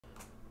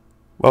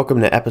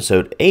Welcome to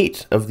episode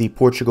 8 of the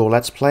Portugal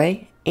Let's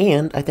Play,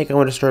 and I think I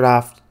want to start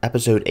off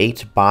episode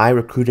 8 by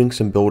recruiting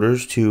some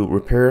builders to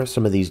repair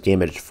some of these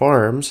damaged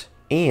farms,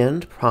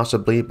 and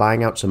possibly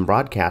buying out some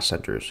broadcast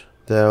centers.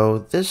 Though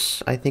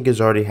this, I think, is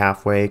already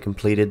halfway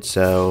completed,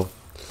 so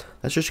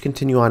let's just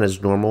continue on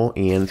as normal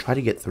and try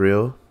to get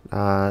through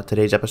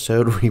today's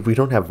episode. We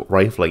don't have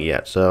rifling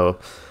yet, so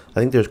I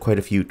think there's quite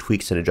a few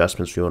tweaks and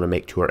adjustments we want to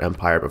make to our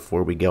empire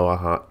before we go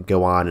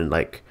on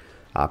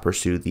and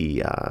pursue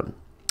the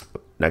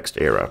next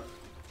era.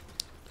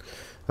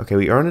 Okay,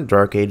 we are in a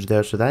dark age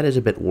though, so that is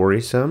a bit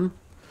worrisome.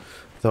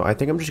 Though I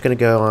think I'm just going to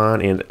go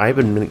on, and I've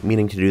been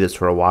meaning to do this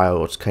for a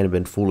while. It's kind of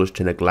been foolish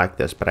to neglect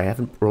this, but I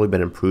haven't really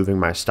been improving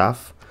my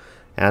stuff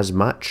as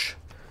much.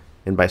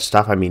 And by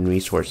stuff, I mean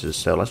resources.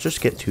 So let's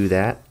just get to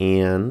that,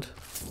 and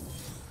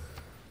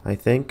I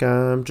think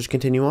just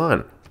continue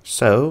on.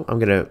 So I'm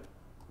going to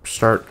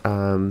start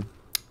the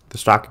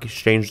stock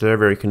exchange there.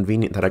 Very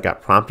convenient that I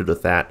got prompted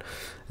with that.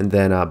 And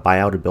then buy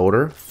out a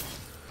builder.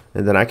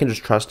 And then I can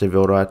just trust a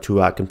builder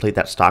to complete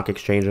that stock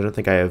exchange. I don't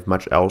think I have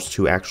much else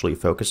to actually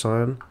focus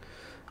on.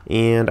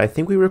 And I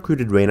think we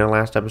recruited Reina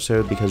last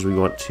episode because we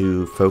want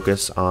to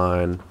focus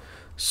on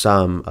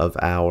some of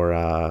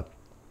our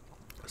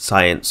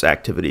science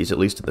activities, at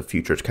least in the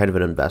future. It's kind of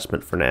an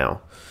investment for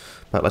now.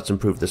 But let's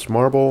improve this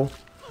marble.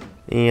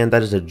 And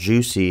that is a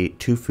juicy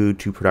 2 food,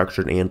 2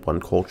 production, and 1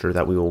 culture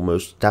that we will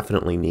most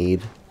definitely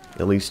need,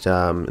 at least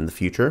in the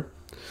future.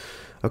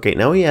 Okay,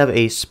 now we have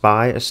a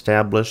spy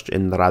established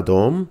in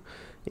Radom,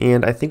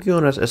 and I think we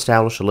want to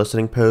establish a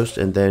listening post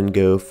and then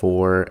go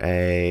for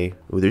a...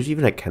 Oh, there's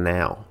even a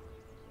canal.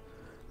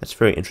 That's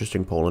very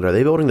interesting, Poland. Are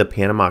they building the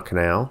Panama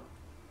Canal?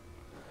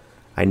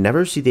 I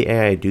never see the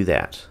AI do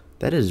that.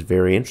 That is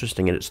very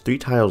interesting, and it's 3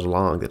 tiles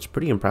long. That's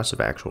pretty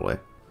impressive, actually.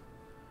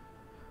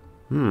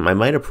 I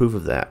might approve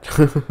of that.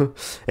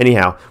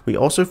 Anyhow, we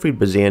also freed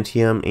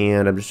Byzantium,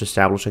 and I'm just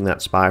establishing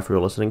that spy for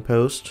a listening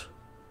post.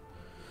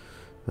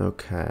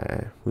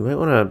 Okay, we might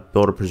want to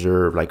build a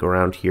preserve like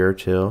around here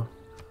too.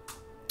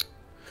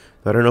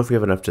 But I don't know if we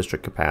have enough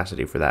district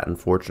capacity for that,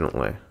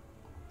 unfortunately.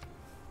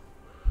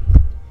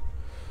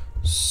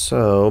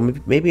 So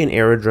maybe an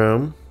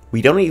aerodrome.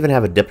 We don't even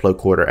have a diplo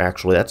quarter,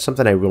 actually. That's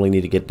something I really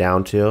need to get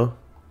down to.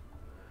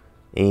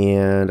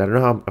 And I don't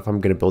know if I'm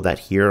going to build that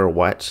here or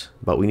what,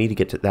 but we need to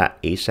get to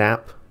that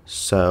ASAP.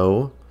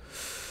 So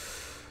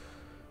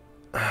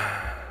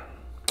I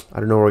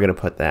don't know where we're going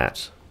to put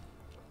that.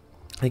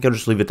 I think I'll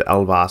just leave it to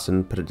Elvas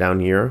and put it down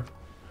here,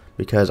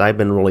 because I've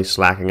been really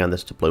slacking on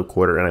this Diplo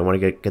quarter, and I want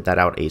to get that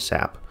out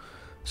ASAP.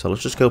 So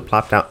let's just go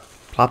plop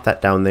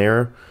that down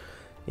there.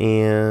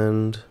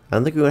 And I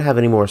don't think we're going to have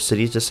any more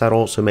cities to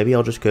settle, so maybe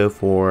I'll just go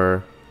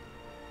for...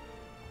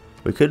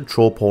 We could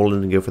troll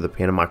Poland and go for the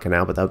Panama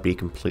Canal, but that would be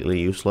completely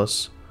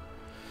useless.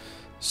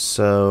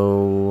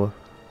 So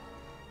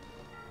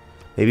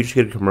maybe just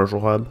get a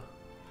commercial hub.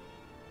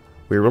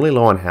 We're really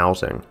low on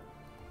housing.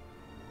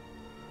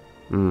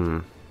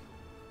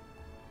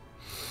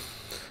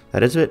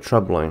 That is a bit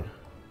troubling.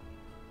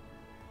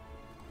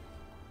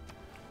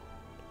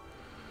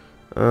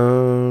 I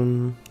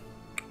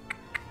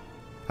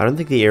don't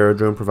think the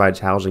aerodrome provides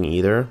housing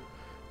either.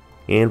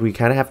 And we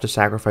kind of have to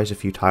sacrifice a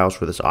few tiles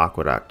for this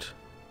aqueduct.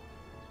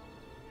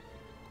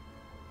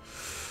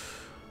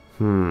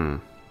 I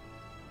don't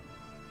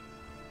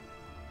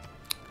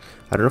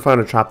know if I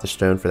want to chop the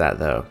stone for that,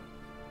 though.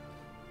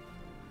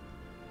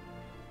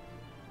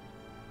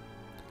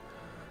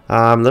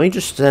 Let me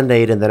just send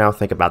aid, and then I'll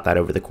think about that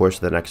over the course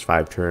of the next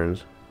 5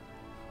 turns.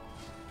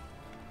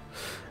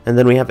 And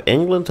then we have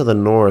England to the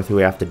north who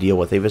we have to deal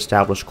with. They've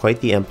established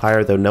quite the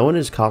empire, though no one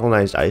has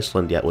colonized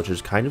Iceland yet, which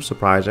is kind of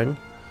surprising.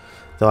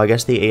 Though I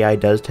guess the AI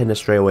does tend to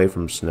stray away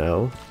from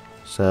snow,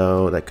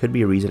 so that could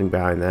be a reasoning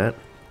behind that.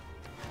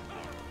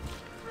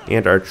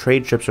 And our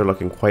trade ships are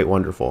looking quite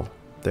wonderful.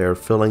 They're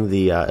filling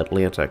the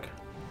Atlantic.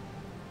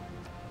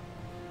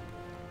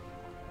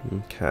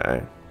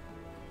 Okay.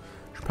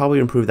 Probably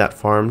improve that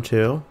farm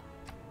too,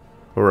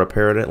 or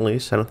repair it at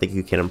least. I don't think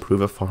you can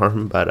improve a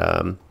farm, but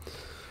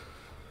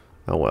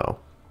oh well.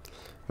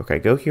 Okay,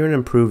 go here and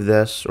improve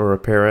this or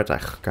repair it.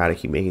 God, I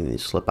keep making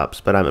these slip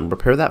ups, but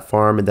repair that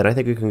farm, and then I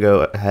think we can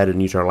go ahead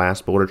and use our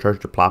last border charge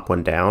to plop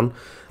one down.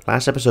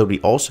 Last episode we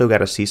also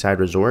got a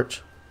seaside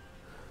resort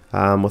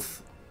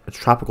with its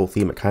tropical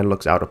theme. It kind of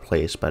looks out of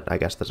place, but I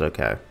guess that's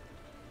okay.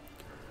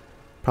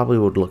 Probably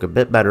would look a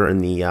bit better in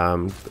the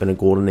in a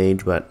golden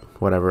age, but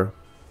whatever.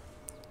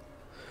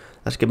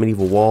 Let's get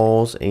medieval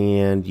walls,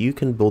 and you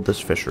can build this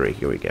fishery.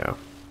 Here we go.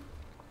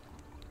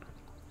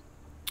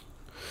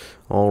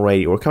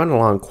 Alrighty, we're coming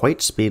along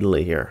quite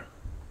speedily here.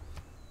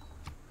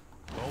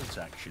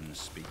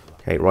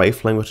 Okay,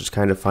 rifling, which is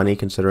kind of funny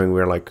considering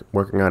we're like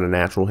working on a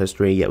natural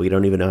history, yet we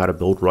don't even know how to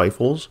build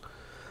rifles.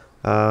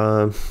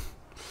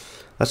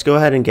 Let's go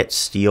ahead and get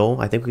steel.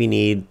 I think we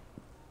need,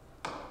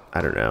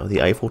 I don't know,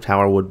 the Eiffel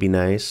Tower would be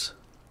nice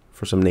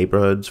for some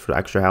neighborhoods for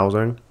extra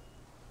housing.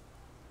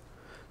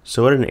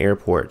 So at an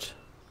airport.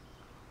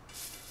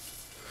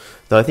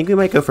 Though I think we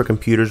might go for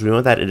computers. We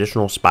want that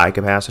additional spy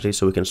capacity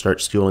so we can start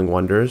stealing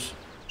wonders.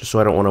 Just so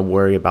I don't want to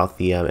worry about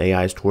the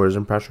AI's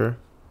tourism pressure.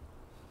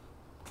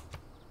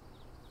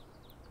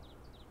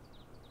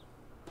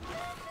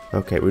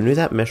 Okay, renew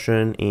that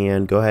mission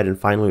and go ahead and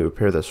finally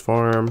repair this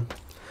farm.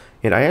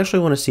 And I actually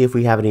want to see if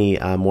we have any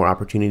more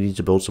opportunities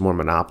to build some more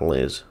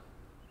monopolies.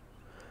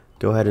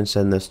 Go ahead and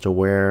send this to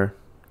where?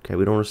 Okay,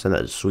 we don't want to send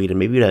that to Sweden.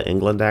 Maybe to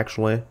England,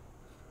 actually.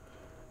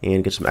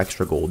 And get some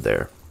extra gold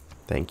there.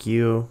 Thank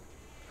you.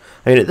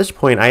 I mean, at this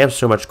point, I have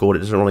so much gold, it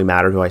doesn't really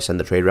matter who I send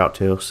the trade route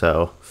to,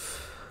 so...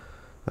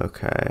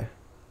 Okay.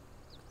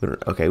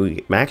 Okay,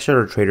 we maxed out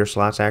our trader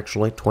slots,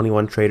 actually.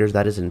 21 traders,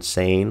 that is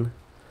insane.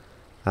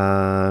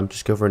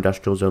 Just go for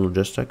industrial zone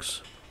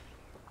logistics.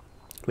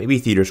 Maybe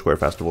theater square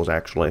festivals,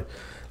 actually.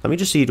 Let me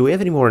just see, do we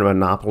have any more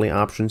monopoly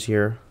options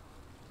here?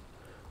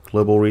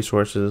 Global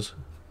resources.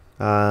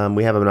 We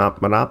have a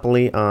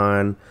monopoly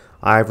on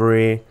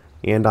ivory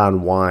and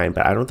on wine,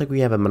 but I don't think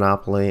we have a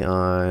monopoly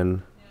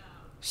on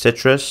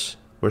citrus.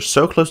 We're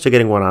so close to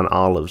getting one on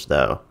olives,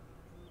 though.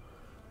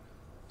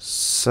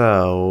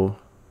 So,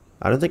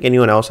 I don't think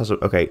anyone else has a...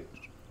 Okay,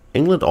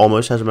 England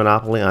almost has a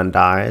monopoly on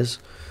dyes,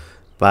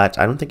 but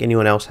I don't think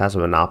anyone else has a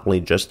monopoly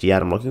just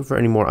yet. I'm looking for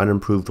any more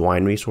unimproved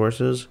wine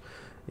resources,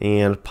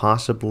 and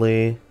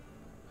possibly...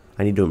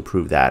 I need to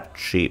improve that,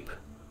 sheep,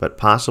 but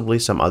possibly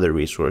some other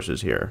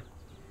resources here.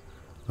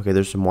 Okay,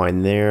 there's some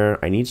wine there.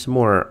 I need some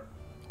more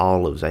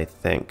olives, I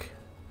think.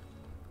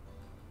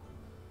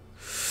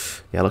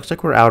 Yeah, looks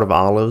like we're out of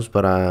olives,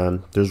 but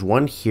there's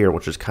one here,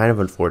 which is kind of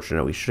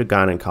unfortunate. We should have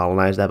gone and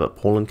colonized that, but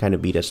Poland kind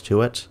of beat us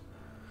to it.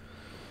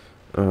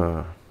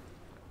 Though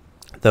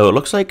it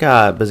looks like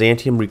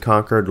Byzantium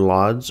reconquered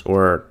Lodz,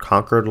 or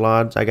conquered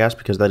Lodz, I guess,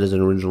 because that is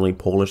an originally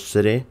Polish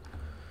city.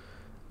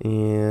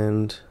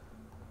 And...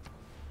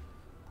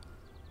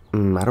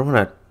 I don't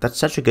want to... That's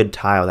such a good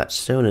tile. That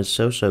stone is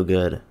so, so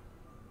good.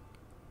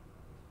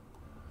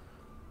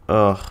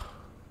 Ugh.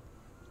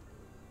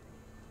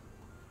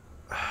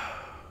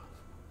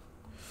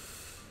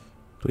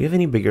 Do we have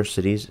any bigger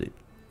cities?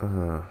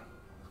 I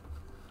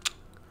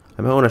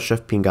might want to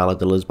shift Pingala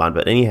to Lisbon,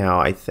 but anyhow,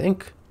 I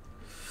think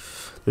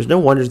there's no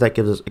wonders that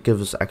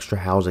gives us extra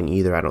housing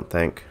either. I don't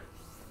think.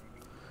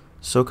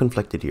 So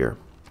conflicted here.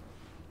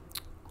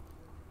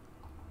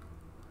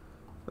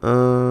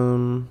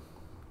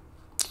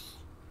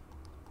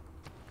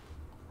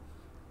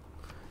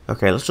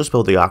 Okay, let's just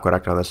build the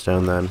aqueduct on the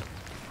stone then.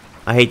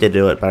 I hate to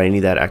do it, but I need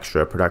that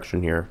extra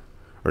production here,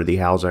 or the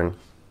housing.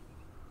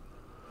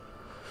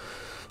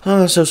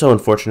 So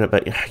unfortunate,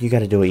 but you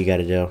gotta do what you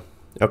gotta do.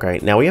 Okay,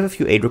 now we have a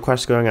few aid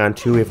requests going on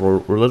too. We have a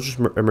religious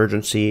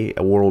emergency,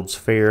 a World's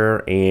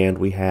Fair, and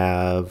we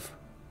have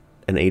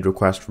an aid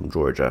request from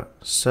Georgia.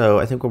 So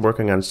I think we're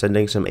working on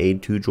sending some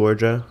aid to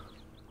Georgia.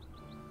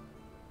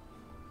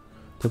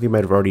 I think we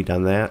might have already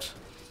done that.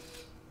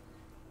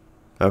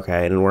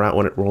 Okay, and we're not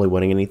really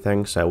winning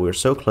anything, so we were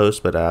so close,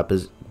 but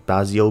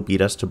Basil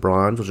beat us to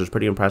bronze, which is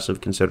pretty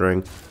impressive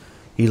considering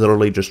he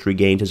literally just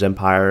regained his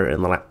empire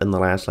in the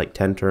last, like,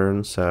 10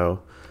 turns,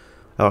 so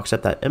I'll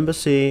accept that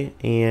embassy,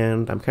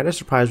 and I'm kind of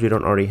surprised we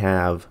didn't already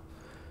have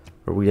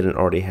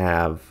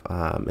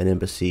an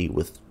embassy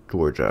with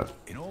Georgia,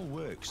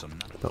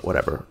 but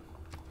whatever.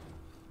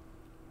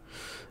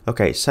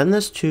 Okay, send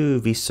this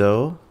to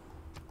Viso,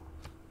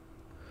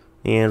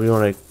 and we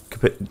want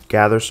to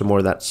gather some more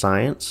of that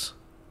science.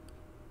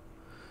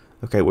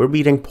 Okay, we're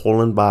beating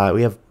Poland by,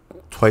 we have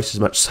twice as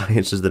much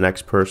science as the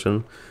next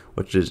person,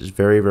 which is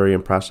very, very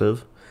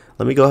impressive.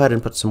 Let me go ahead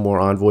and put some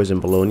more envoys in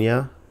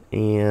Bologna,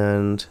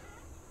 and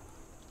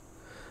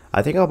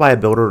I think I'll buy a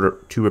builder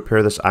to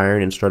repair this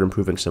iron and start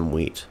improving some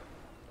wheat.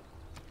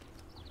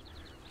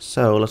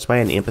 So let's buy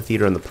an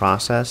amphitheater in the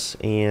process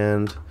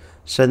and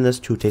send this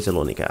to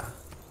Thessalonica.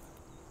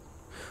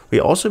 We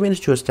also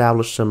managed to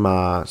establish some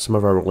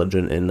of our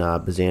religion in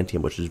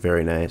Byzantium, which is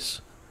very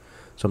nice.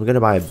 So I'm going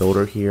to buy a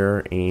builder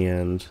here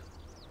and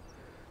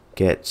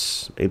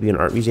get maybe an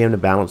art museum to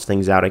balance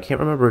things out. I can't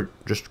remember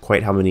just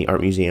quite how many art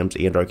museums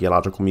and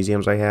archaeological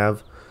museums I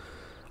have.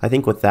 I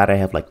think with that I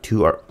have like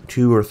two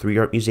or three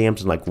art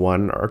museums and like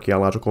one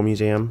archaeological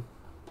museum.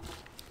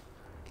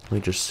 Let me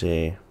just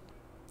see.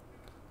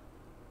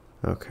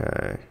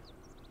 Okay.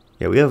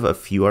 Yeah, we have a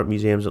few art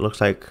museums, it looks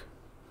like.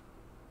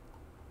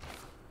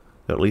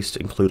 At least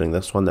including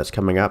this one that's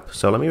coming up.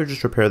 So let me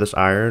just repair this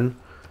iron.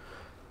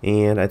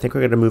 And I think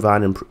we're going to move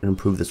on and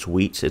improve this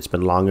wheat. It's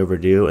been long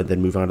overdue. And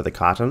then move on to the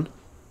cotton.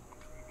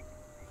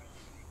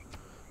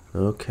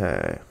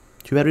 Okay.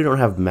 Too bad we don't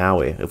have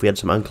Maui. If we had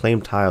some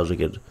unclaimed tiles, we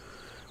could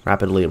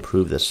rapidly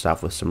improve this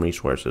stuff with some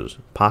resources.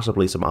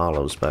 Possibly some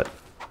olives, but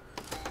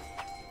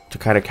to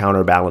kind of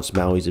counterbalance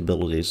Maui's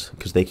abilities.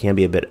 Because they can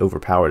be a bit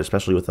overpowered,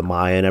 especially with the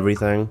Maya and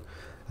everything.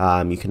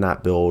 You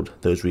cannot build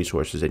those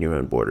resources in your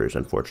own borders,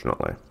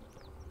 unfortunately.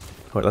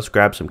 Alright, let's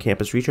grab some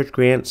campus research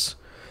grants.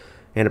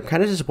 And I'm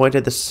kind of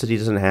disappointed this city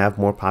doesn't have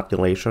more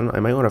population. I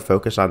might want to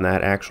focus on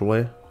that,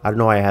 actually. I don't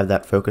know why I have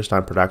that focused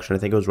on production. I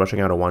think it was rushing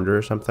out of wonder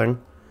or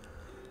something.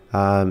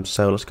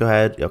 So let's go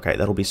ahead. Okay,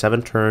 that'll be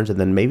 7 turns, and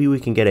then maybe we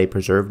can get a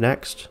preserve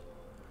next.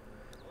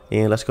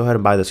 And let's go ahead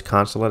and buy this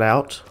consulate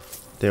out.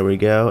 There we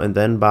go. And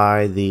then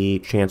buy the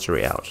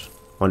Chancery out.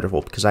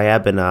 Wonderful, because I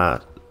have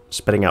been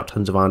spitting out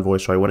tons of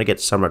envoys, so I want to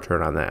get some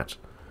return on that.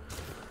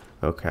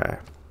 Okay.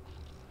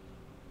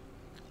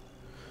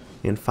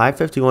 And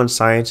 551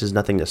 science is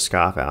nothing to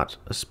scoff at,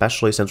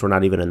 especially since we're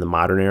not even in the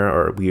modern era,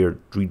 or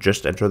we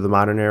just entered the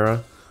modern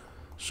era.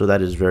 So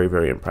that is very,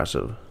 very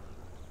impressive.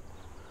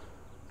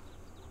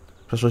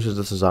 Especially since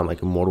this is on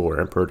like Immortal or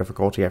Emperor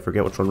difficulty. I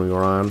forget which one we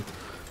were on,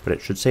 but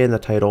it should say in the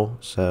title,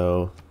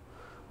 so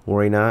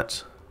worry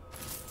not.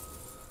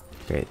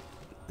 Okay.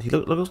 He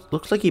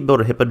looks like he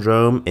built a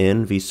hippodrome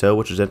in Viso,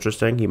 which is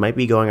interesting. He might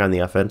be going on the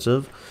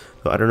offensive.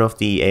 So I don't know if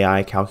the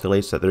AI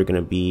calculates that they're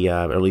going to be,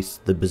 or at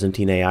least the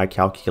Byzantine AI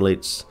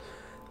calculates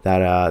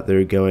that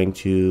they're going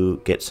to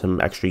get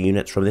some extra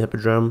units from the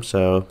hippodrome.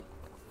 So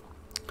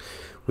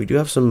we do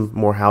have some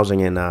more housing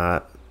in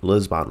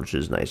Lisbon, which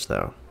is nice,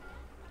 though.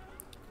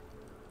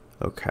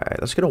 Okay,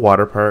 let's get a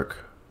water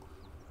park.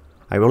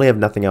 I really have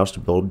nothing else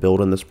to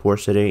build in this poor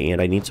city, and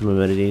I need some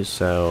amenities,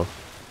 so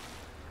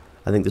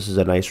I think this is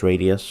a nice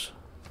radius.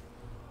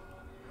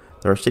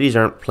 Our cities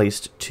aren't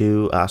placed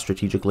too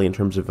strategically in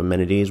terms of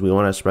amenities. We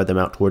want to spread them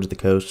out towards the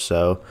coast,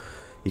 so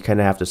you kind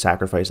of have to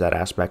sacrifice that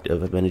aspect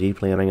of amenity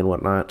planning and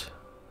whatnot.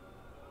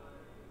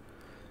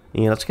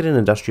 And let's get an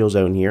industrial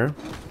zone here.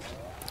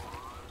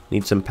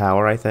 Need some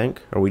power, I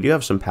think. Or we do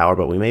have some power,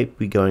 but we may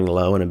be going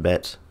low in a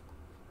bit.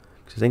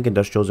 I think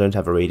industrial zones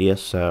have a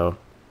radius, so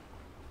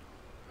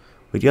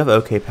we do have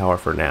okay power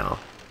for now.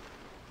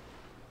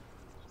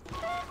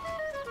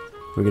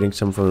 We're getting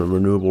some from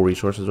renewable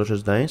resources, which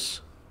is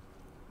nice.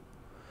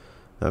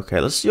 Okay,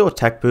 let's do a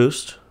tech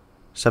boost.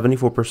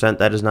 74%,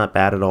 that is not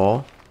bad at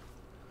all.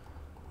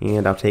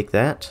 And I'll take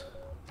that.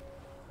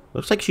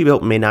 Looks like she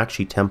built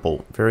Meenakshi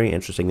Temple. Very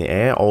interesting. The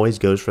AI always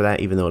goes for that,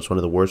 even though it's one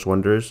of the worst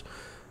wonders.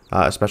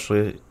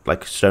 Especially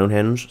like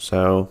Stonehenge,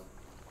 so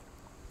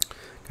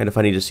kind of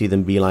funny to see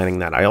them beelining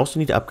that. I also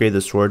need to upgrade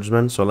the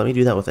swordsman, so let me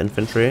do that with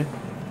infantry.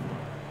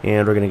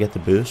 And we're going to get the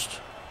boost.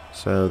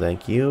 So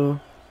thank you.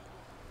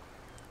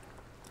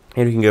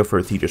 And we can go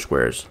for theater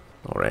squares.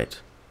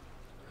 Alright.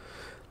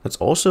 Let's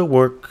also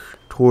work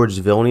towards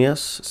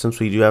Vilnius, since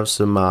we do have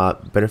some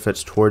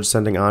benefits towards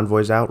sending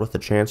envoys out with the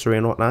Chancery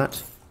and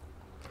whatnot.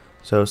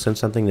 So send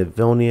something to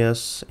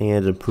Vilnius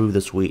and improve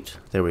this wheat.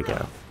 There we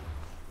go.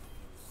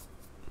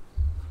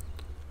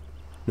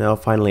 Now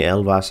finally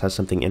Elvas has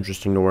something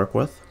interesting to work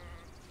with.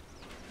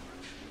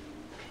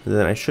 And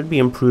then I should be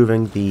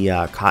improving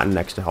the cotton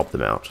next to help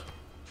them out.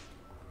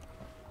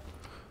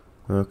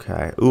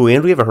 Okay. Ooh,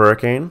 and we have a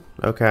hurricane.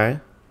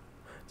 Okay.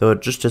 Though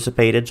it just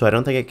dissipated, so I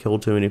don't think it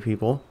killed too many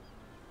people.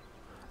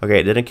 Okay,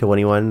 it didn't kill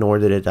anyone, nor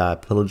did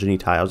it pillage any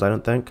tiles, I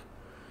don't think.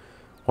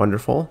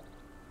 Wonderful.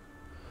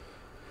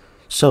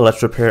 So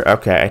let's repair.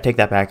 Okay, I take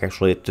that back.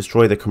 Actually, it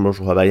destroyed the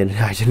commercial hub. I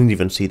didn't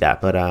even see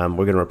that, but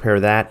we're gonna repair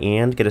that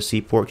and get a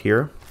seaport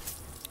here.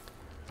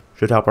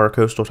 Should help our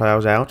coastal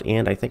tiles out,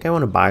 and I think I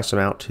want to buy some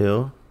out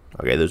too.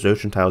 Okay, those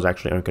ocean tiles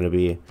actually aren't going to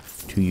be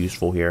too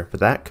useful here, but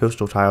that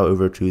coastal tile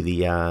over to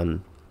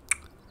the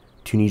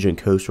Tunisian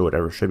coast or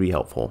whatever should be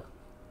helpful.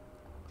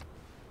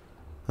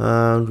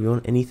 Do we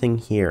want anything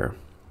here?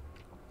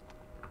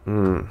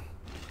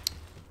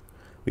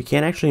 We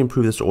can't actually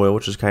improve this oil,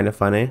 which is kind of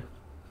funny.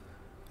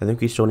 I think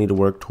we still need to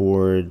work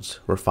towards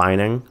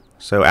refining.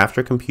 So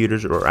after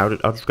computers, or I'll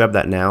just grab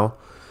that now.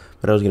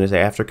 But I was going to say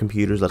after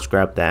computers, let's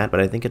grab that. But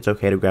I think it's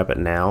okay to grab it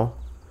now.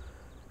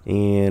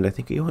 And I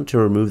think we want to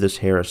remove this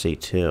heresy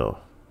too.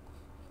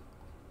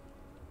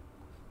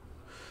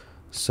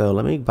 So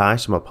let me buy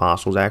some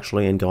apostles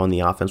actually and go on the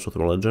offense with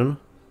religion.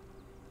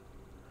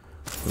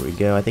 There we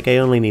go. I think I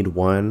only need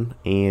one.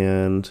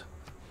 And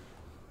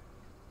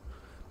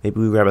maybe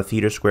we grab a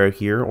theater square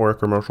here or a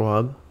commercial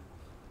hub.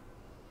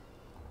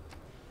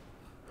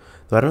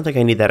 Though I don't think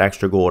I need that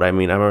extra gold. I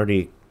mean, I'm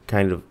already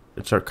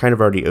it's kind of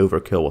already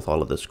overkill with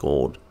all of this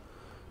gold.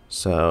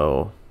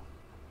 So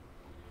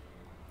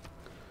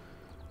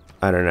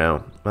I don't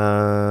know.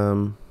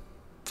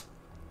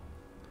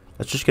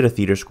 Let's just get a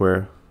theater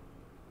square.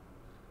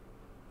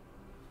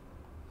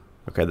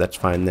 Okay, that's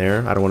fine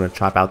there. I don't want to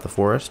chop out the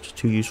forest.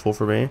 Too useful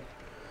for me.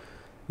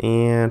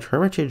 And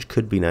Hermitage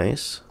could be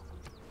nice.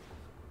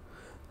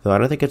 Though I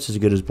don't think it's as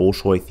good as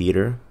Bolshoi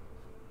Theater.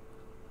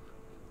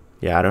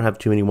 Yeah, I don't have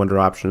too many wonder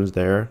options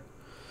there.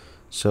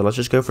 So let's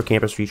just go for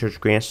campus research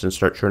grants and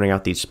start churning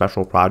out these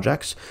special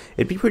projects.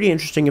 It'd be pretty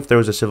interesting if there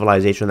was a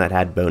civilization that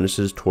had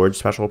bonuses towards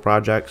special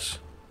projects.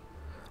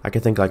 I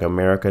could think like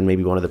America and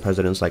maybe one of the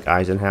presidents like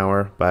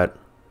Eisenhower, but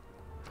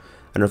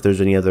I don't know if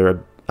there's any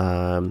other...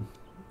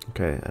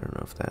 okay, I don't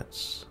know if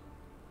that's...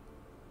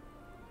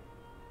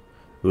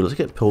 Ooh, let's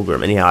get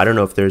Pilgrim. Anyhow, I don't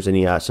know if there's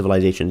any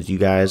civilizations you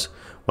guys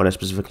want to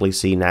specifically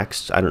see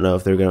next. I don't know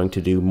if they're going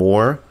to do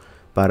more,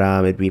 but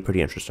it'd be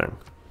pretty interesting.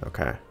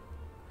 Okay.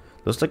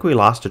 Looks like we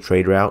lost a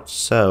trade route,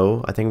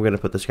 so I think we're going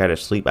to put this guy to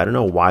sleep. I don't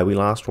know why we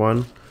lost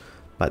one,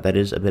 but that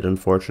is a bit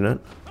unfortunate.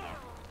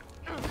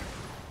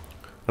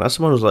 Unless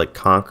someone was like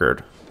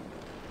conquered,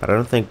 but I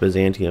don't think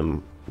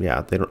Byzantium. Yeah,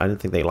 I don't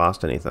think they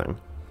lost anything.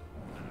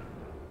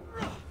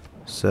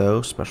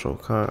 So, special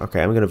car.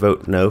 Okay, I'm going to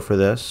vote no for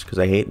this because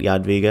I hate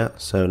Jadwiga,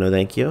 so no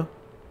thank you.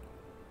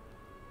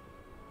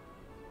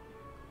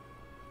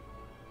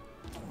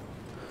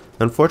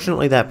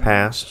 Unfortunately, that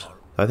passed.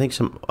 I think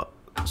some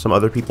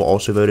other people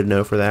also voted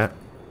no for that.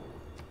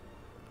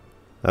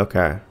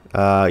 Okay.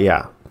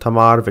 Yeah.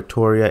 Tamar,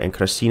 Victoria, and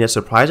Krasina.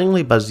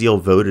 Surprisingly,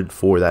 Bazil voted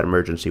for that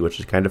emergency, which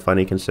is kind of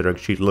funny considering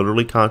she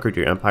literally conquered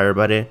your empire,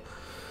 buddy.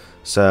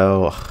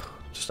 So,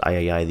 just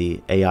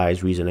the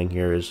AI's reasoning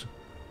here is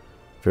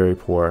very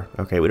poor.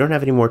 Okay, we don't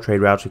have any more trade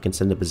routes we can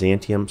send to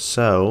Byzantium,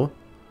 so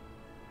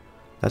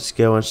let's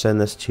go and send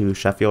this to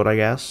Sheffield, I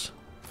guess.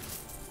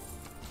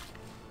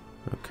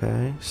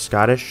 Okay,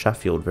 Scottish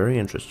Sheffield, very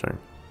interesting.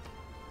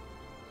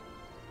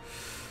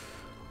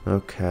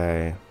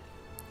 Okay,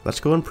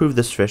 let's go improve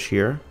this fish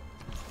here.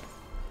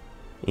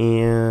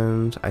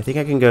 And I think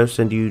I can go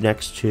send you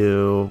next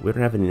to... We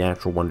don't have any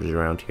natural wonders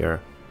around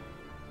here.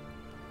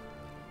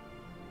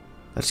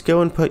 Let's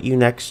go and put you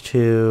next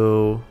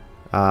to...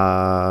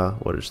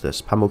 what is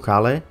this?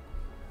 Pamukkale.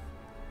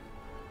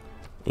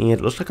 And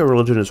it looks like our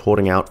religion is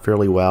holding out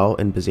fairly well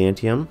in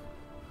Byzantium.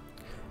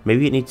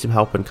 Maybe it needs some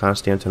help in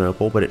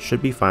Constantinople, but it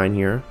should be fine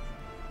here.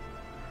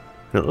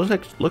 And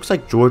it looks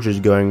like George is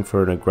going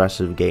for an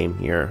aggressive game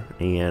here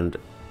and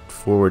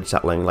forward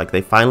settling. Like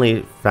they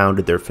finally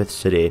founded their 5th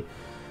city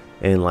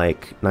in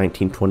like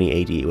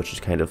 1920 AD, which is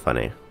kind of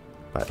funny.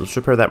 But let's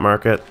repair that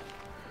market.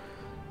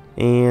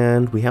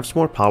 And we have some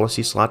more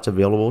policy slots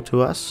available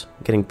to us.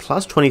 Getting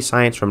plus 20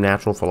 science from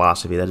natural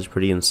philosophy, that is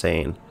pretty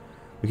insane.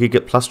 We could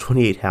get plus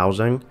 28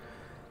 housing.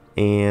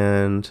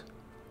 And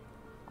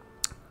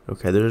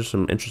okay, there's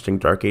some interesting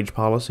Dark Age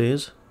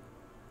policies.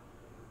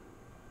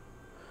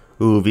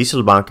 Ooh,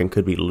 Wieselbanken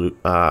could be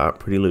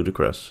pretty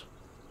ludicrous.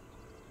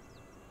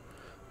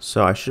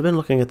 So I should have been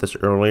looking at this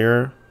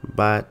earlier,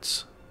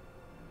 but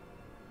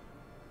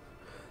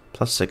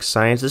plus 6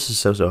 science. This is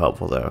so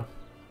helpful though.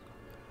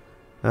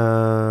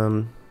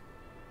 I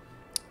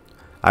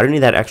don't need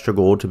that extra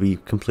gold to be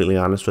completely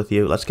honest with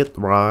you. Let's get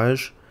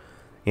Raj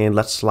and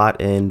let's slot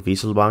in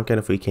Wieselbanken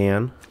if we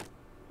can.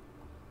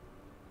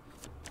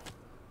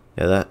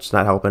 Yeah, that's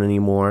not helping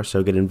anymore,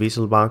 so get in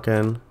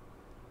Wieselbanken.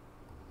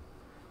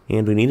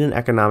 And we need an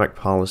economic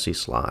policy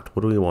slot.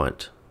 What do we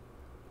want?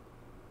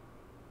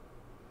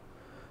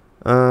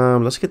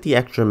 Let's get the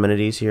extra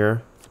amenities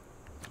here.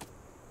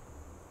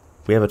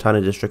 We have a ton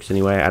of districts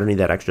anyway. I don't need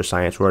that extra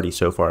science. We're already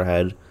so far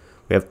ahead.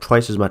 We have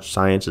twice as much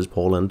science as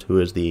Poland, who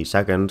is the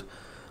 2nd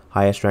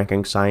highest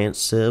ranking science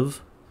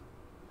civ.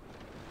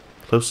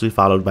 Closely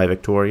followed by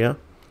Victoria.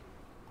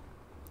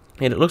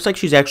 And it looks like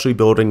she's actually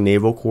building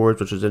naval corps,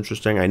 which is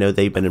interesting. I know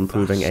they've been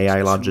improving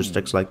AI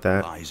logistics like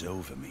that. Lies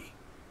over me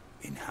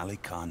in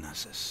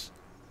Halicarnassus,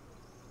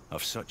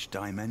 of such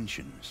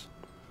dimensions,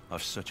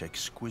 of such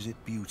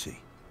exquisite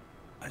beauty,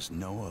 as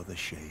no other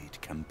shade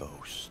can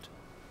boast.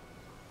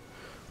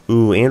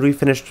 Ooh, and we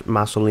finished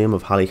Mausoleum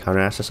of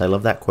Halicarnassus. I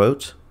love that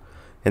quote.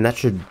 And that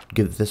should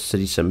give this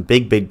city some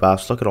big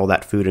buffs. Look at all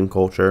that food and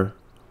culture.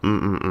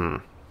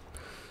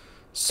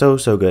 So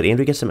good. And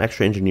we get some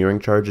extra engineering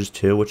charges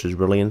too, which is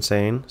really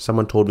insane.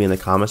 Someone told me in the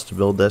comments to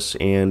build this,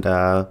 and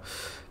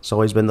it's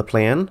always been the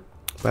plan.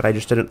 But I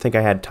just didn't think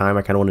I had time.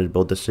 I kind of wanted to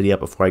build this city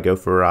up before I go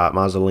for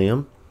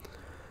Mausoleum.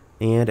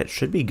 And it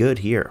should be good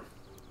here.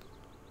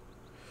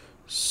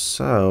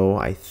 So,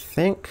 I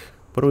think...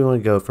 What do we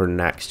want to go for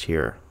next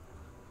here?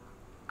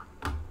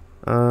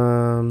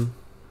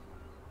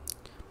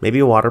 Maybe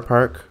a water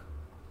park.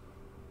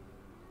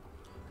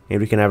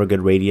 Maybe we can have a good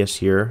radius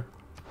here.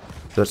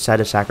 So it's sad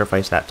to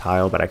sacrifice that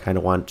tile, but I kind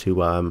of want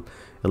to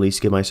at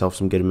least give myself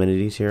some good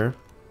amenities here.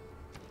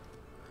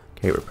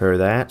 Okay, repair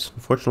that.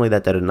 Unfortunately,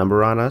 that did a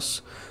number on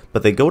us.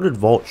 But the Gilded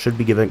Vault should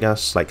be giving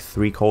us like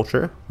 3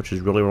 culture, which is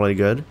really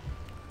good.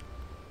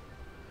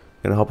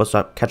 Gonna help us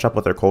catch up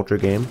with our culture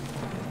game.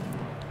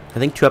 I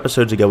think 2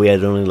 episodes ago we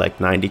had only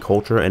like 90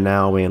 culture, and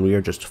now, man, we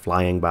are just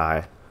flying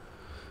by.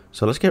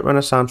 So let's get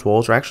Renaissance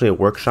walls, or actually a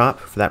workshop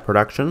for that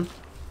production.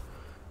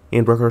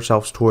 And work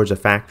ourselves towards a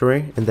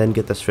factory, and then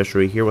get this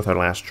fishery here with our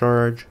last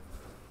charge.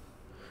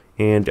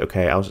 And,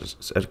 okay, I'll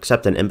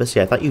accept an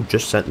embassy. I thought you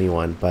just sent me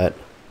one, but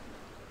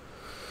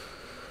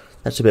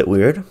that's a bit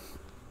weird.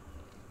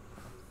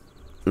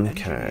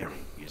 Okay.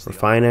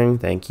 Refining,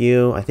 thank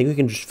you. I think we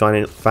can just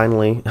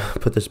finally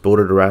put this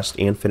builder to rest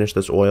and finish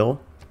this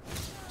oil.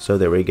 So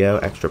there we go,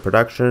 extra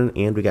production,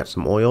 and we got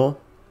some oil.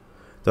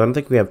 Though I don't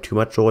think we have too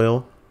much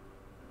oil.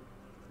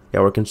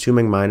 Yeah, we're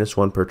consuming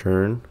 -1 per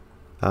turn.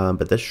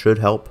 But this should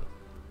help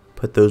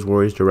put those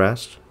worries to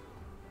rest.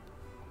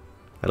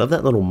 I love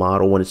that little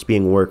model. When it's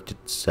being worked,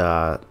 it's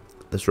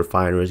this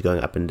refinery is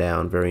going up and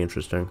down. Very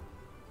interesting.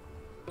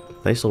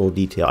 Nice little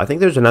detail. I think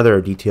there's another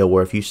detail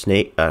where if you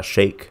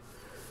shake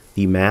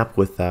the map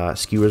with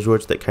ski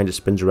resorts, that kind of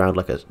spins around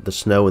like the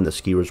snow in the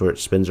ski resort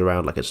spins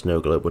around like a snow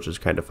globe, which is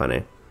kind of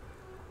funny.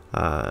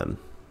 Enough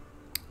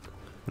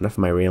of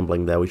my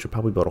rambling, though. We should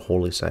probably build a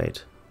holy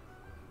site.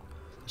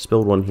 Let's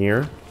build one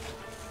here.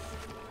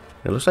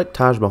 It looks like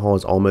Taj Mahal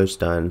is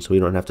almost done, so we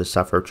don't have to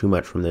suffer too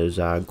much from those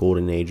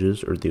golden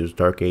ages, or those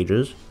dark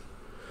ages.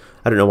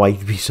 I don't know why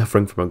you'd be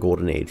suffering from a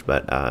golden age,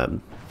 but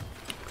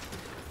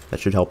that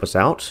should help us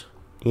out.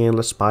 And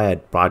let's buy a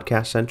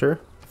broadcast center.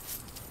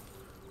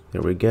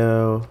 There we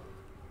go.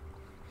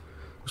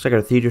 Looks like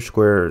our theater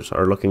squares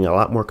are looking a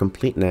lot more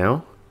complete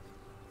now.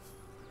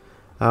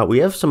 We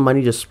have some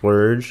money to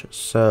splurge,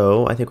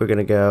 so I think we're going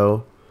to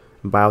go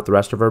and buy out the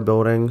rest of our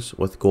buildings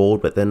with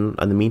gold, but then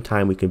in the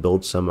meantime we can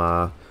build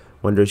some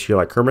windows here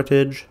like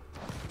Hermitage.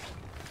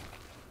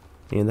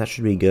 And that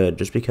should be good,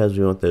 just because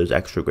we want those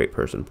extra great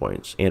person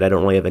points. And I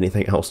don't really have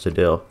anything else to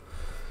do.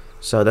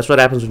 So that's what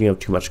happens when you have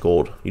too much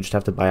gold. You just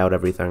have to buy out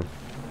everything.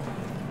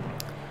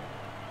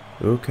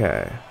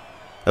 Okay.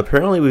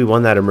 Apparently we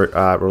won that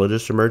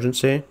religious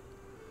emergency.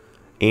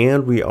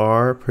 And we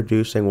are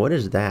producing, what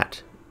is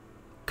that?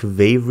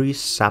 Kvavri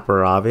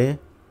Saparavi.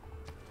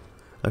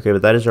 Okay,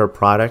 but that is our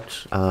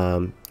product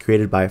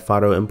created by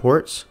Faro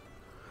Imports.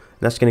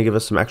 And that's going to give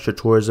us some extra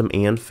tourism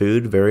and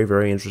food. Very,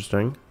 very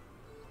interesting.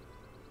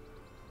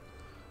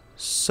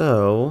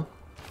 So,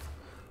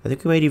 I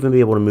think we might even be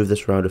able to move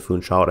this around to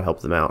Funchal to help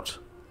them out.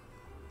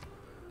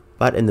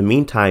 But in the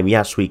meantime,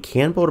 yes, we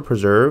can build a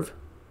preserve.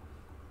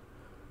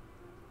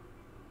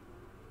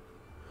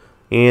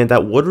 And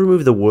that would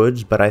remove the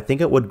woods, but I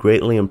think it would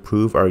greatly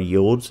improve our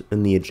yields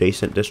in the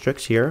adjacent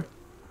districts here.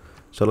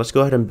 So let's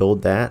go ahead and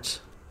build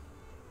that.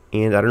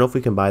 And I don't know if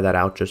we can buy that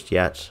out just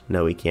yet.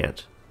 No, we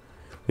can't.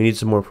 We need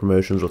some more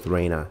promotions with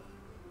Reina.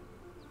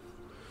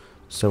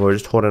 So we're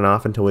just holding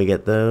off until we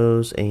get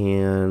those,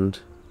 and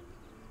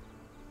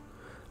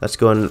let's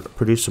go and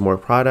produce some more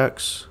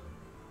products.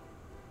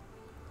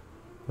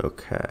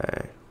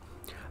 Okay.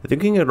 I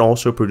think we can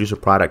also produce a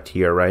product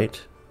here,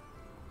 right?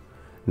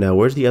 No,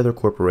 where's the other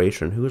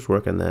corporation? Who is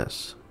working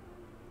this?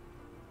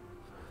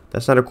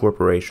 That's not a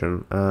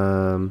corporation.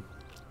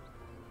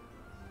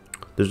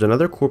 There's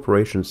another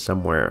corporation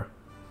somewhere.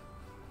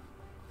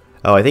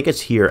 Oh, I think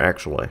it's here,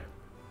 actually.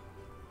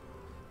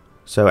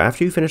 So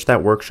after you finish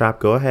that workshop,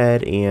 go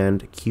ahead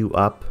and queue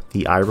up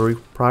the ivory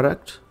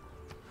product.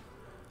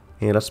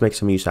 And let's make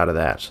some use out of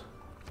that.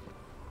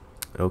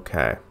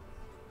 Okay.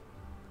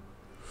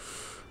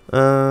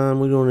 What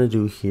do you want to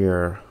do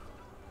here?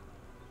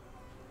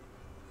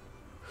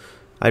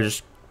 I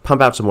just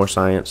pump out some more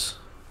science.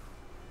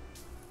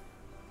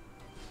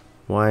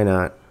 Why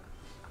not?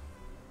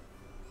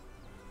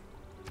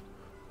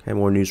 Okay,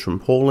 more news from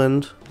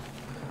Poland.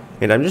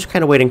 And I'm just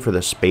kind of waiting for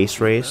the space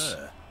race.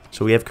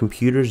 So we have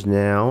computers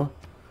now.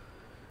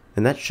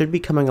 And that should be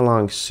coming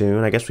along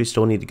soon. I guess we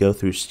still need to go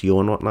through steel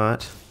and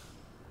whatnot.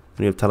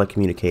 We have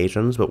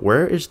telecommunications. But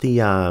where is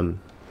the,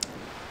 I'm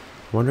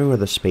wondering where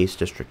the space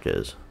district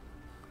is.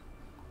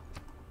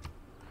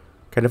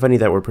 Kind of funny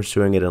that we're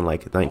pursuing it in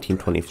like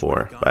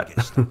 1924.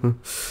 But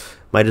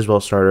might as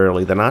well start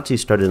early. The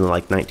Nazis started in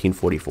like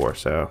 1944,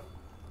 so.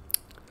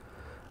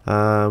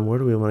 Where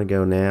do we want to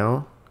go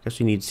now? I guess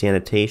we need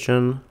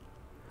sanitation.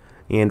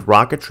 And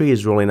rocketry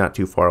is really not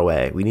too far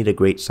away. We need a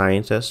great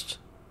scientist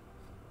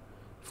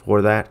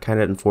for that. Kind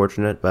of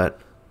unfortunate,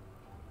 but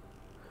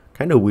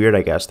kind of weird,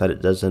 I guess, that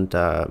it doesn't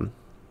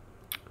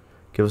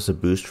give us a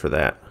boost for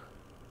that.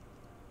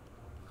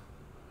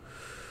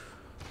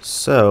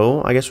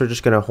 So, I guess we're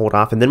just going to hold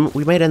off. And then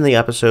we might end the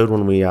episode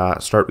when we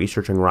start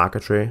researching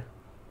rocketry.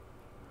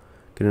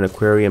 Get an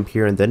aquarium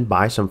here and then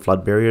buy some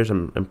flood barriers.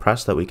 I'm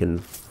impressed that we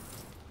can...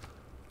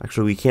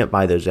 Actually, we can't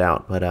buy those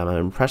out, but I'm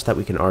impressed that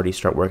we can already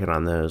start working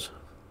on those.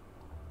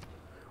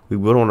 We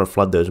would want to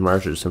flood those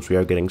marshes since we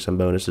are getting some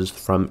bonuses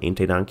from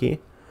Intedanki,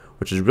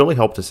 which has really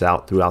helped us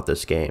out throughout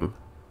this game.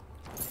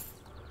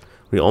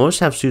 We almost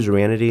have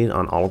suzerainty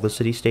on all of the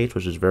city-states,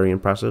 which is very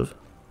impressive.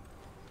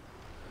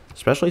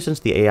 Especially since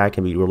the AI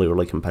can be really,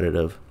 really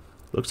competitive.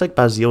 Looks like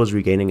Basile is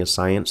regaining his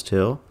science,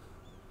 too.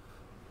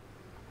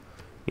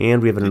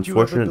 And we have an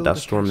unfortunate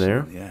dust storm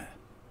there. Yeah.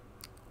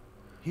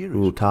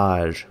 Ooh,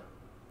 Taj.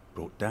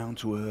 Brought down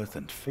to earth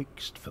and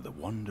fixed for the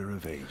wonder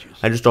of ages.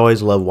 I just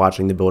always love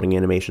watching the building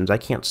animations. I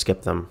can't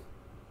skip them.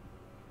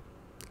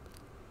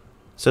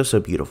 So, so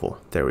beautiful.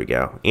 There we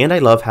go. And I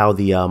love how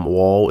the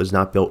wall is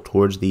not built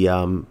towards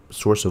the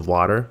source of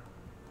water.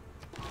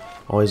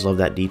 Always love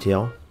that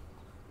detail.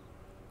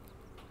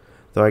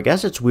 Though I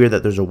guess it's weird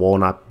that there's a wall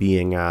not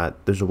being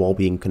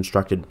being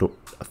constructed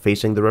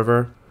facing the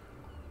river.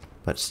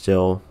 But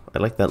still, I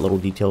like that little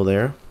detail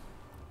there.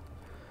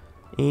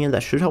 And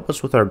that should help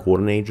us with our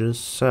golden ages.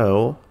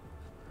 So,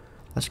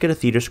 let's get a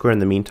theater square in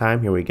the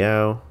meantime. Here we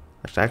go.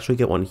 Let's actually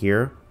get one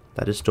here.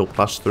 That is still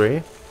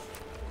 +3.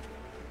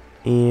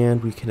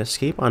 And we can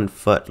escape on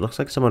foot. Looks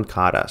like someone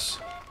caught us.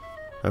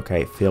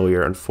 Okay,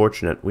 failure.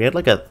 Unfortunate. We had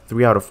like a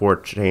 3 out of 4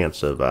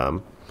 chance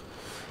of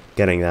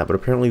getting that, but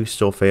apparently we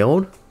still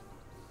failed.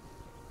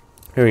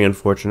 Very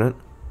unfortunate.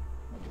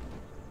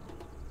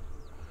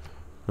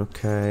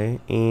 Okay,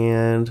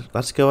 and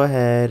let's go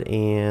ahead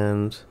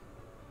and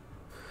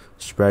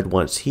spread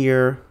once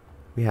here.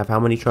 We have how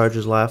many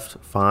charges left?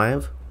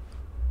 5.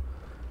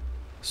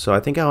 So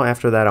I think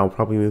after that I'll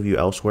probably move you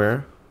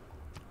elsewhere.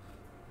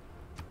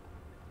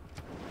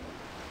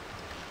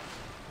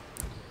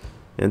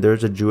 And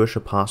there's a Jewish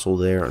apostle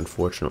there,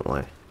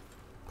 unfortunately.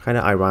 Kind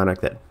of ironic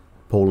that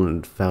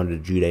Poland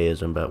founded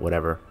Judaism, but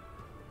whatever.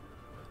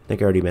 I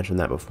think I already mentioned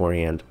that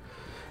beforehand.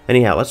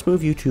 Anyhow, let's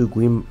move you to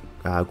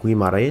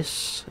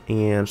Guimares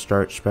and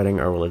start spreading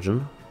our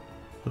religion.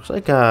 Looks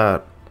like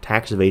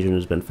tax evasion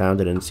has been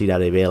founded in Ciudad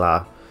de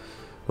Vela,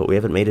 but we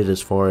haven't made it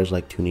as far as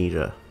like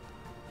Tunisia.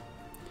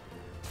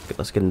 Okay,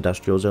 let's get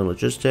industrial zone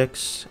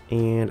logistics,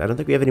 and I don't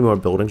think we have any more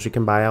buildings we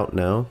can buy out.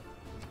 No.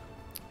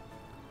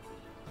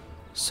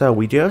 So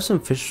we do have some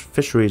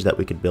fisheries that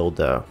we could build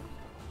though,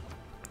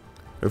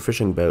 or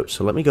fishing boats.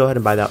 So let me go ahead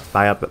and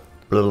buy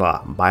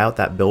out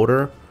that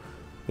builder,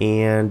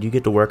 and you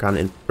get to work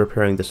on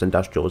repairing this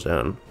industrial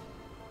zone.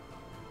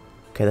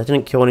 Okay, that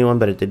didn't kill anyone,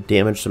 but it did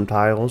damage some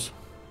tiles.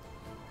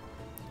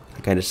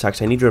 That kind of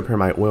sucks. I need to repair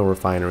my oil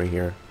refinery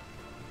here.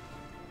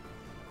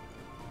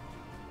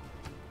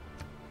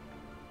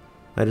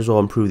 Might as well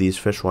improve these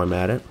fish while I'm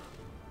at it.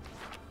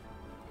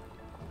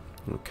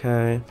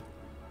 Okay.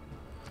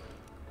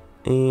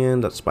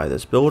 And let's buy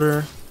this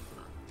builder.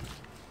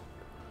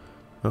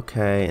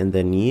 Okay, and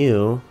then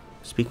you,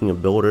 speaking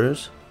of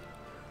builders,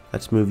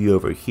 let's move you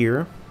over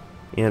here.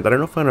 And I don't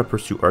know if I'm going to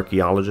pursue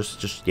archaeologists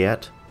just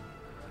yet.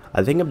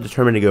 I think I'm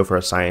determined to go for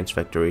a science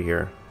victory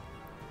here.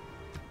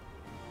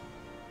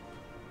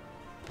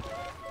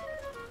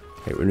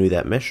 Okay, renew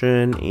that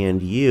mission,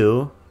 and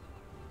you...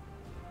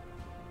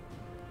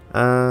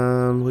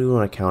 what do we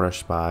want to counter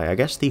spy? I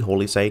guess the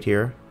holy site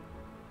here.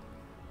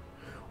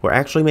 Or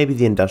actually maybe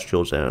the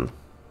industrial zone.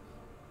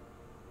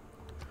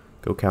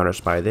 Go counter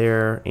spy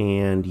there,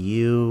 and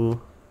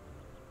you...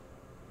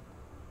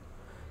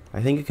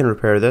 I think you can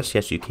repair this.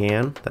 Yes, you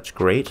can. That's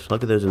great.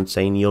 Look at those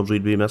insane yields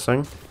we'd be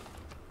missing.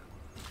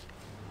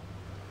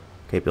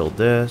 Okay, build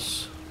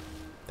this.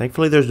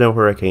 Thankfully, there's no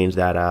hurricanes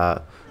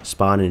that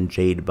spawn in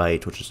Jade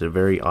Bite, which is a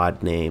very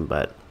odd name,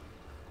 but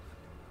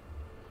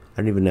I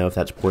don't even know if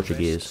that's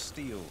Portuguese.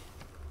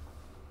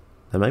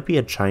 That might be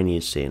a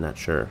Chinese sea, not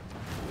sure.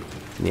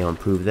 Now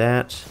improve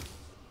that.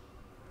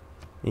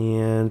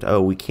 And,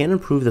 oh, we can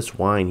improve this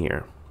wine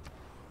here.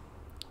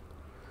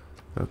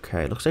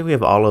 Okay, looks like we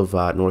have all of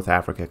North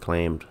Africa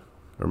claimed,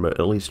 or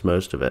at least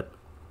most of it.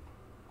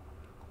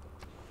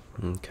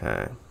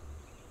 Okay.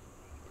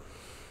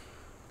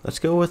 Let's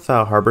go with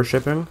harbor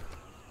shipping.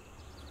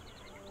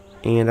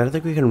 And I don't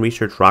think we can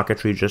research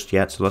rocketry just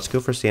yet, so let's go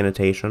for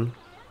sanitation.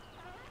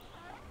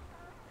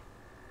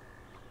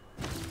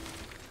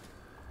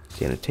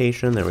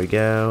 Sanitation, there we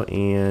go.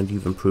 And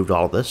you've improved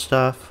all this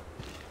stuff.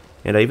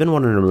 And I even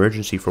want an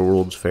emergency for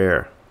World's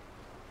Fair,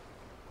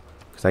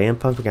 because I am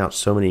pumping out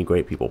so many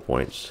great people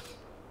points.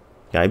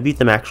 Yeah, I beat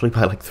them actually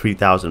by like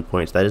 3,000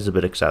 points. That is a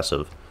bit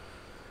excessive.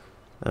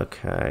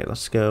 Okay,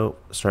 let's go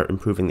start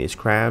improving these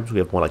crabs. We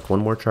have one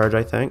more charge,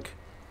 I think.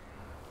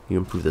 You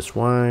improve this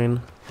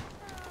wine.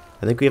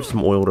 I think we have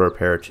some oil to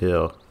repair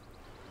too.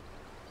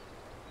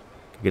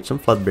 Get some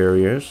flood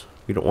barriers.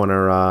 We don't want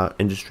our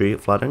industry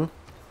flooding.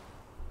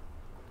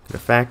 Get a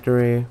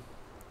factory.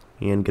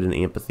 And get an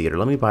amphitheater.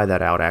 Let me buy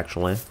that out,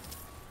 actually.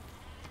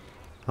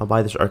 I'll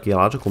buy this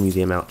archaeological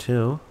museum out,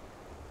 too.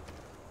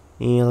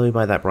 And let me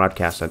buy that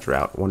broadcast center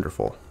out.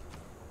 Wonderful.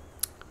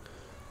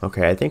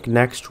 Okay, I think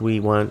next we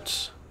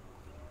want...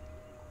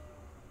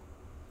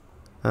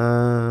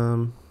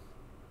 maybe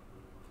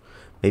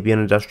an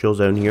industrial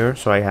zone here,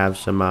 so I have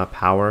some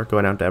power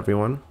going out to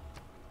everyone.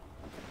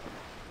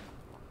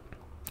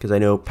 Because I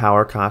know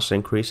power costs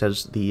increase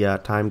as the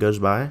time goes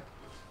by.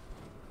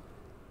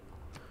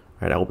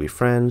 Alright, I will be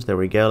friends. There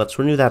we go. Let's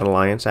renew that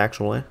alliance,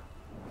 actually.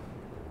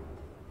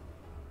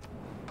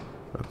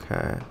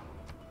 Okay.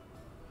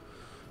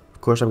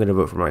 Of course, I'm going to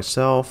vote for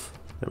myself.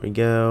 There we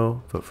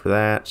go. Vote for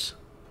that.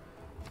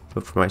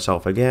 Vote for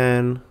myself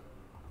again.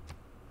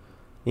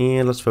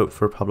 And let's vote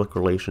for public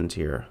relations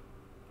here.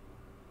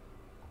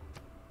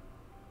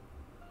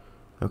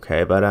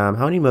 Okay, but how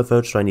many more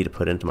votes do I need to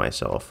put into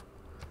myself?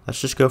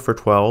 Let's just go for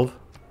 12.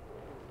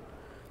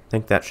 I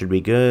think that should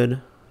be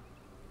good.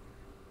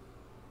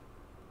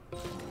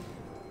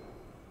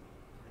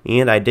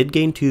 And I did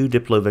gain 2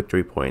 Diplo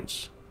victory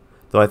points,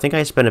 though I think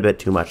I spent a bit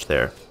too much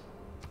there.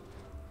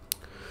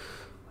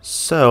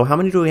 So, how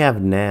many do we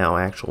have now,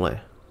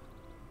 actually?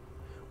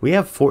 We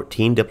have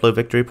 14 Diplo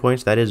victory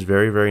points. That is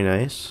very, very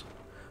nice.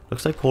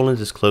 Looks like Poland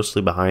is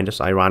closely behind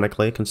us,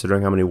 ironically,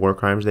 considering how many war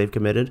crimes they've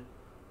committed.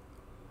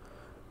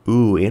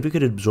 Ooh, and we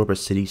could absorb a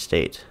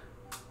city-state.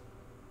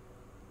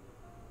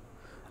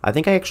 I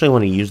think I actually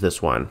want to use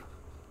this one.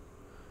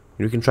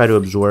 We can try to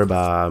absorb,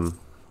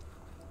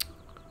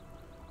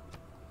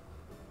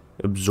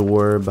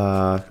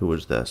 who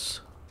was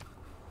this?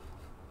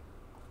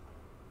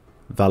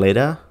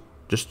 Valeda,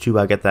 just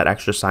to get that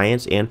extra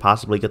science and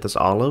possibly get this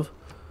olive.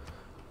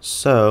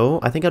 So,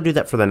 I think I'll do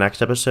that for the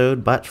next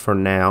episode, but for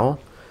now,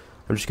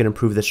 I'm just going to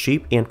improve this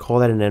sheep and call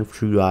that an end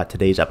to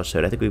today's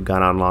episode. I think we've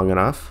gone on long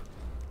enough.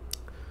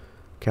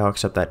 Okay, I'll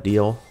accept that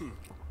deal.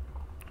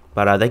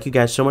 But thank you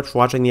guys so much for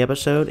watching the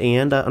episode,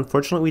 and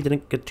unfortunately we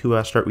didn't get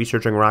to start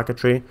researching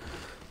rocketry.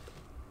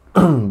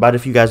 But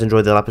if you guys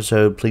enjoyed the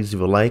episode, please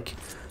leave a like.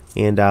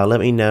 And let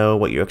me know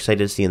what you're excited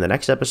to see in the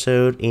next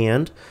episode,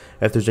 and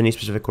if there's any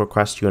specific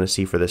requests you want to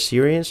see for this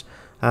series,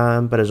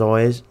 But as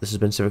always, this has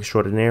been Civic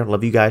Extraordinaire.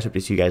 Love you guys. Hope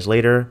to see you guys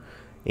later.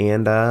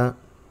 And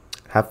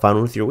have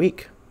fun with your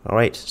week. All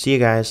right. See you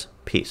guys.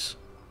 Peace.